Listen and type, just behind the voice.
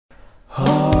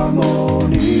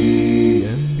Harmony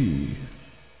MB.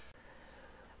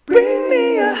 Bring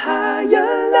me a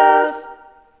higher love.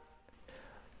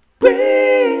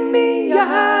 Bring me a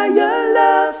higher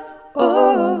love.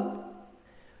 Oh,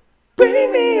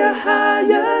 bring me a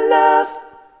higher love.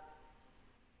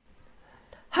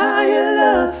 Higher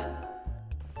love.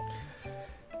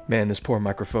 Man, this poor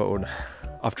microphone.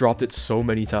 I've dropped it so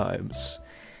many times.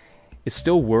 It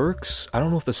still works. I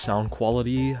don't know if the sound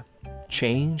quality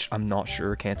changed. I'm not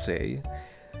sure, can't say.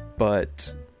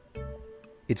 But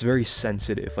it's very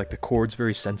sensitive. Like, the cord's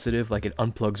very sensitive. Like, it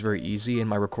unplugs very easy, and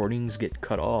my recordings get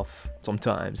cut off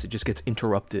sometimes. It just gets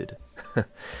interrupted.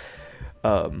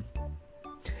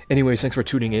 Anyways, thanks for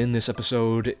tuning in. This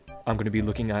episode, I'm going to be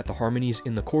looking at the harmonies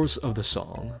in the chorus of the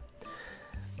song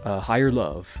Higher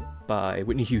Love by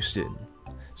Whitney Houston.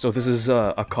 So this is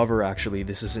a cover, actually.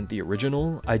 This isn't the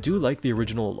original. I do like the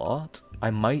original a lot. I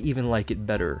might even like it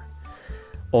better.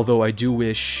 Although I do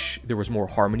wish there was more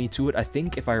harmony to it. I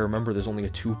think, if I remember, there's only a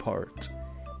two-part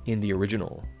in the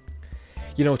original.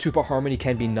 You know, two-part harmony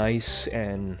can be nice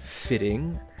and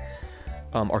fitting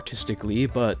artistically,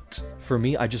 but for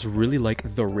me, I just really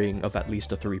like the ring of at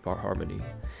least a three-part harmony.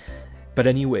 But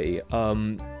anyway,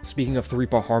 speaking of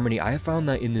three-part harmony, I have found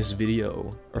that in this video,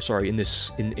 or sorry, in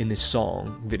this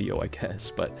song video, I guess,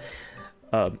 but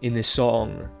in this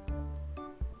song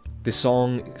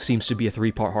seems to be a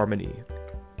three-part harmony.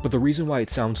 But the reason why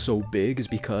it sounds so big is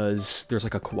because there's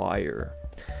like a choir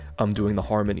doing the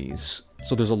harmonies.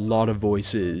 So there's a lot of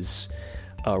voices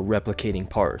replicating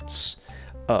parts.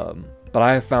 But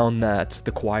I have found that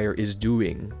the choir is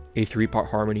doing a three-part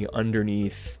harmony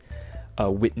underneath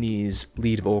Whitney's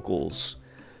lead vocals.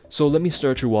 So let me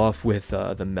start you off with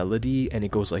the melody, and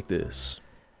it goes like this.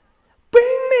 Bring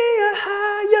me a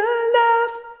higher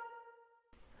love.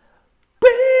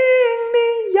 Bring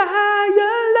me a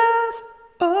higher love.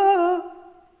 Oh,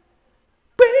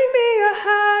 bring me a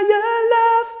higher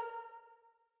love.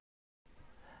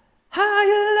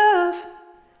 Higher love.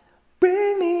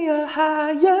 Bring me a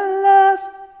higher love.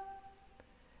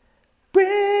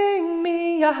 Bring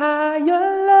me a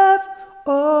higher love.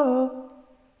 Oh,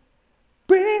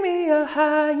 bring me a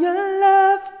higher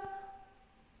love.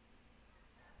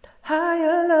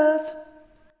 Higher love.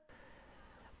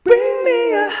 Bring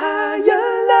me a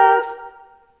higher love.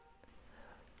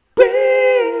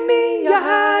 Bring me a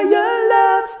higher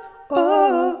love.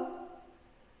 Oh,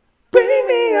 bring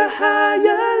me a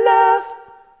higher love.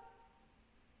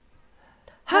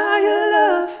 Higher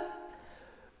love.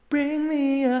 Bring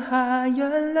me a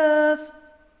higher love.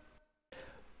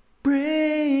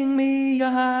 Bring me a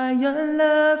higher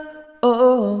love.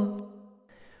 Oh,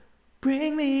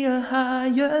 bring me a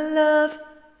higher love.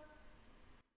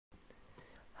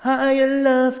 Higher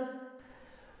love.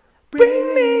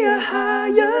 Bring me a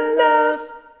higher love.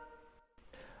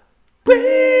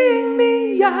 Bring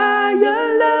me a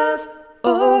higher love.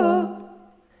 Oh,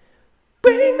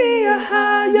 bring me a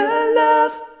higher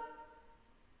love.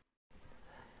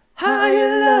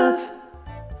 Higher love.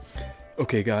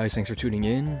 Okay guys, thanks for tuning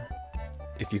in.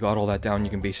 If you got all that down, you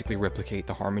can basically replicate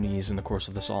the harmonies in the course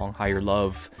of the song Higher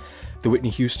Love, the Whitney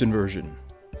Houston version.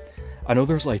 I know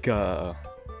there's like a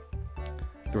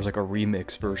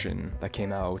remix version that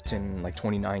came out in like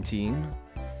 2019,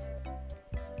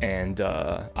 and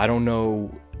I don't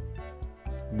know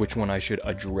which one I should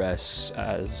address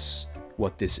as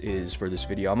what this is for this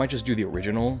video. I might just do the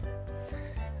original,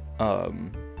 but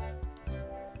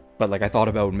like I thought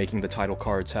about making the title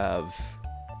cards have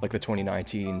like the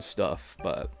 2019 stuff,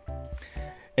 but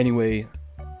anyway,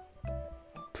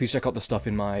 please check out the stuff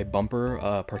in my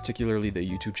bumper, particularly the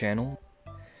YouTube channel.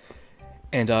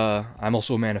 And I'm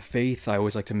also a man of faith. I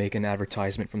always like to make an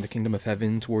advertisement from the kingdom of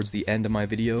heaven towards the end of my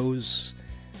videos.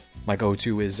 My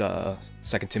go-to is 2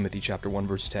 Timothy chapter 1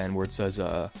 verse 10, where it says,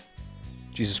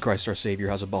 Jesus Christ our Savior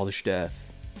has abolished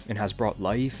death and has brought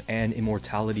life and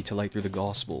immortality to light through the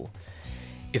gospel.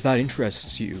 If that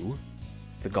interests you,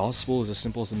 the gospel is as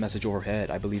simple as the message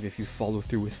overhead. I believe if you follow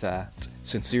through with that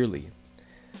sincerely,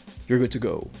 you're good to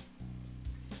go.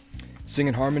 Sing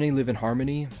in harmony, live in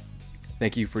harmony.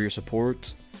 Thank you for your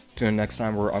support. Till next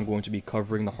time, where I'm going to be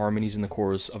covering the harmonies in the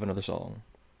chorus of another song.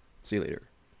 See you later.